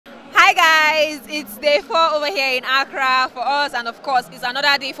guys, it's day 4 over here in Accra for us, and of course it's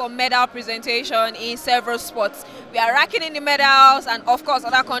another day for medal presentation in several sports. We are racking in the medals, and of course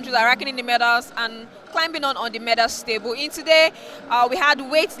other countries are racking in the medals and climbing on the medal table. In today we had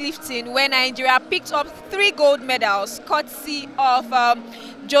weightlifting where Nigeria picked up 3 gold medals courtesy of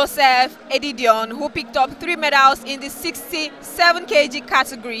Joseph Edidion, who picked up 3 medals in the 67 kg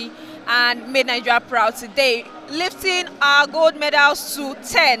category and made Nigeria proud today, lifting our gold medals to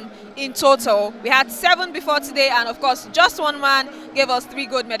 10 in total. We had 7 before today, and of course just one man gave us 3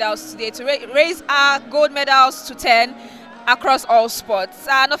 gold medals today to raise our gold medals to 10 across all sports.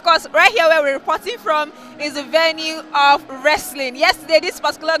 And of course right here where we're reporting from is the venue of wrestling. Yesterday this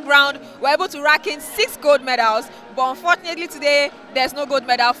particular ground we were able to rack in 6 gold medals, but unfortunately today there's no gold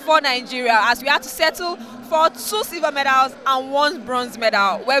medal for Nigeria as we had to settle for 2 silver medals and 1 bronze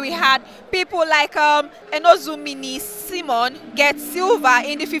medal, where we had people like Enozumini Simon get silver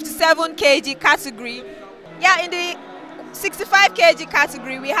in the 57 kg category. Yeah, in the 65 kg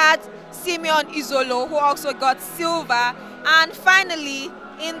category we had Simeon Izolo, who also got silver, and finally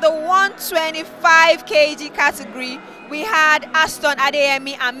in the 125 kg category we had Aston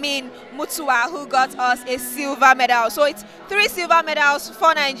Adeyemi Amin Mutua, who got us a silver medal. So it's 3 silver medals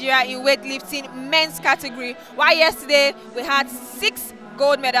for Nigeria in weightlifting men's category, while yesterday we had 6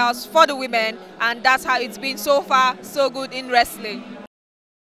 gold medals for the women, and that's how it's been so far so good in wrestling.